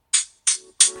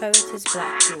Heritage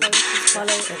Black Food. Follow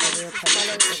at the Real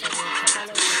Poetess.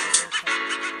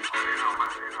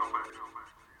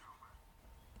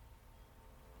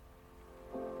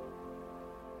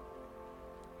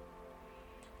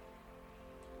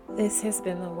 This has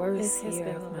been the worst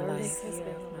year of my life.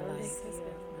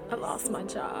 I lost my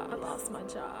job.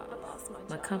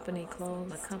 My company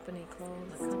closed.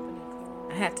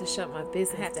 I had to shut my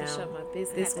business down.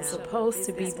 This was supposed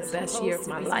to be the best year of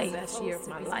my life.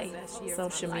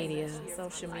 Social media.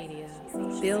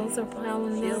 Bills are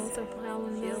piling up.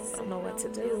 Don't know what to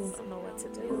do.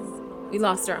 We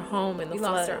lost our home in the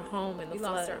flood.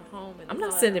 I'm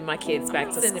not sending my kids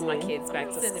back to school.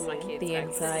 The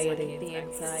anxiety.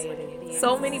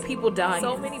 So many people dying. I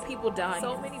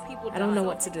don't know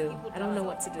what to do.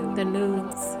 The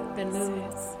news.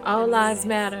 All lives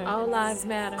matter.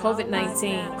 COVID-19.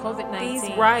 These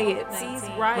riots.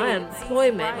 My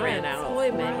employment ran out.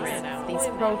 These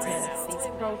protests.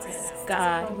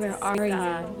 God, where are you?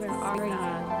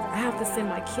 I have to send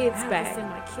my kids back.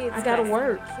 I gotta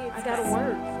work.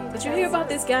 Did you hear about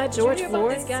this guy, George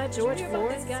Floyd?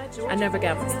 I never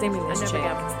got my stimulus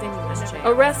check.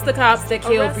 Arrest the cops that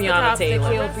killed Breonna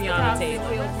Taylor.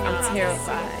 I'm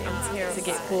terrified to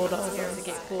get pulled over.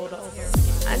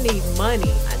 I need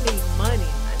money.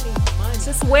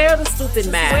 Just wear the stupid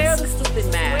mask.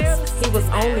 He was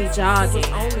only jogging.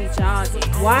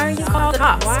 Why are you calling the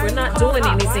cops? We're not doing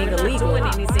anything illegal.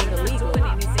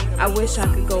 I wish I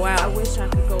could go out.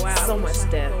 So much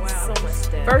death.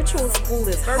 Virtual school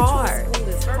is hard.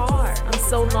 I'm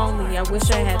so lonely. I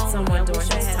wish I had someone during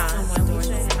this time.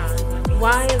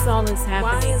 Why is all this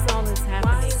happening?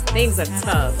 Things are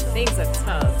tough.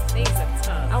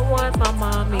 I want my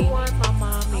mommy.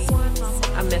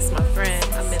 I miss my friends.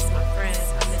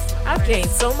 I've gained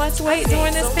so much weight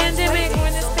during this pandemic.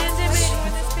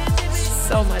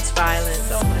 So much violence.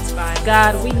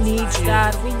 God, we need you.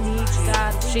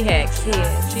 She had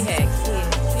kids.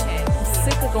 I'm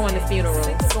sick of going to funerals.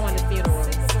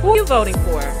 Who are you voting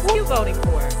for?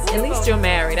 At least you're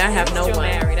married. I have no one.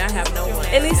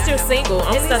 At least you're single.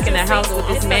 I'm stuck in the house with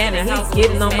this man and he's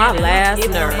getting on my last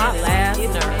nerve.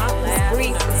 This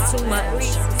grief is too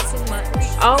much.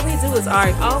 All we do is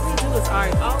argue.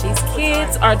 These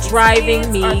kids are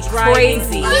driving me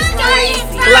crazy.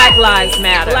 Black lives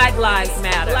matter.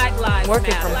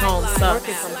 Working from home sucks.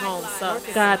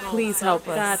 God, please help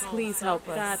us.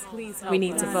 We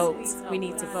need to vote.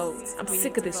 I'm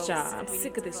sick of this job.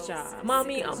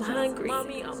 Mommy, I'm hungry.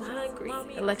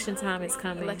 Election time is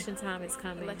coming. I'm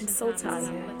so tired.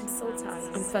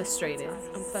 I'm frustrated.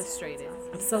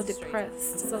 I'm so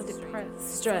depressed.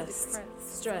 Stressed.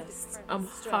 I'm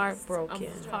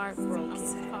heartbroken.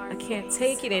 I can't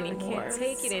take it anymore.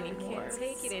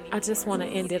 I just want to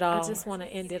end it all.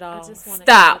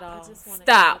 Stop.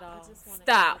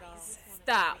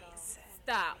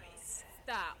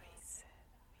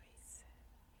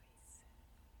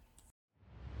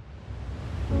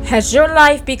 Has your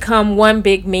life become one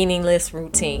big meaningless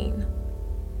routine?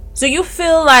 Do you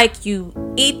feel like you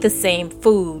eat the same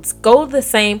foods, go to the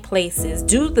same places,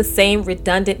 do the same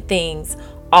redundant things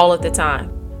all of the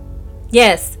time?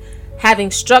 Yes,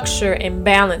 having structure and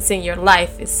balance in your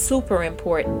life is super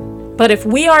important. But if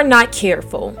we are not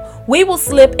careful, we will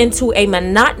slip into a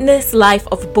monotonous life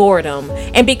of boredom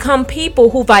and become people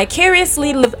who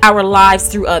vicariously live our lives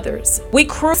through others. We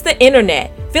cruise the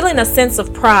internet, feeling a sense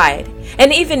of pride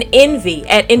and even envy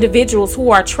at individuals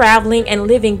who are traveling and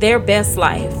living their best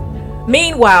life.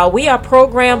 Meanwhile, we are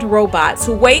programmed robots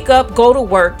who wake up, go to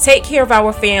work, take care of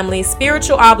our families,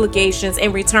 spiritual obligations,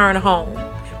 and return home.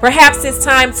 Perhaps it's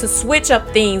time to switch up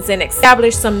things and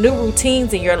establish some new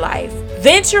routines in your life.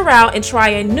 Venture out and try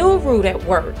a new route at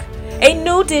work, a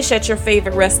new dish at your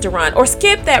favorite restaurant, or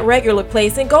skip that regular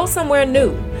place and go somewhere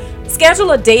new.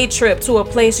 Schedule a day trip to a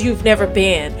place you've never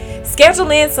been. Schedule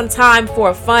in some time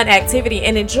for a fun activity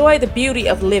and enjoy the beauty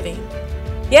of living.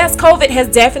 Yes, COVID has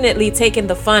definitely taken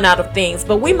the fun out of things,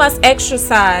 but we must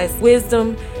exercise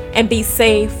wisdom and be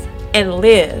safe and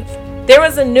live. There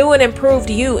is a new and improved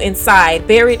you inside,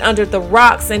 buried under the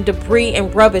rocks and debris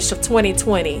and rubbish of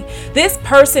 2020. This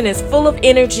person is full of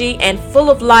energy and full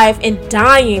of life and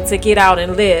dying to get out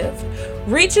and live.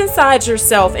 Reach inside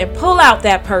yourself and pull out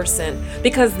that person,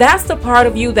 because that's the part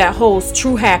of you that holds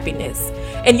true happiness.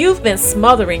 And you've been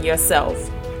smothering yourself.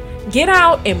 Get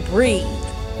out and breathe.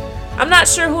 I'm not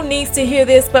sure who needs to hear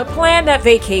this, but plan that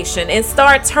vacation and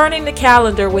start turning the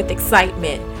calendar with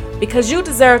excitement, because you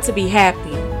deserve to be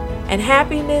happy. And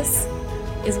happiness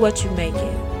is what you make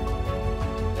it.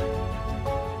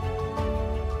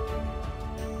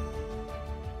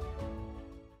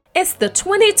 It's the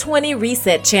 2020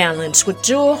 Reset Challenge with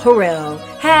Jewel Harrell.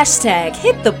 Hashtag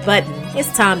hit the button.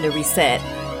 It's time to reset.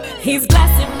 He's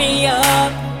blessing me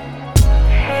up.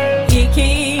 He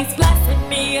keeps blessing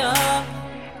me up.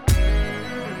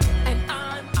 And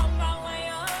I'm on my way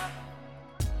up.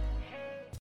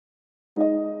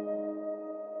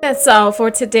 That's all for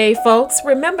today, folks.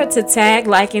 Remember to tag,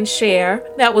 like, and share.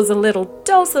 That was a little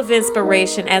dose of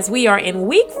inspiration as we are in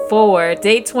week 4,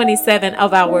 day 27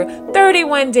 of our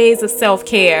 31 days of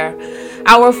self-care.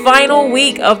 Our final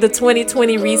week of the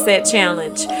 2020 Reset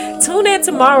Challenge. Tune in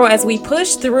tomorrow as we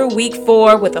push through week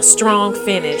 4 with a strong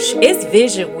finish. It's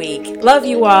Vision Week. Love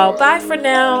you all. Bye for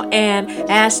now. And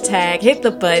hashtag hit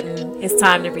the button. It's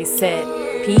time to reset.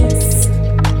 Peace.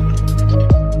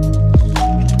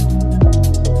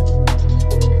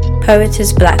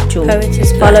 Poetess Black Jewel.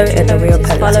 Follow at the Real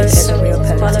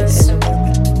Poetess.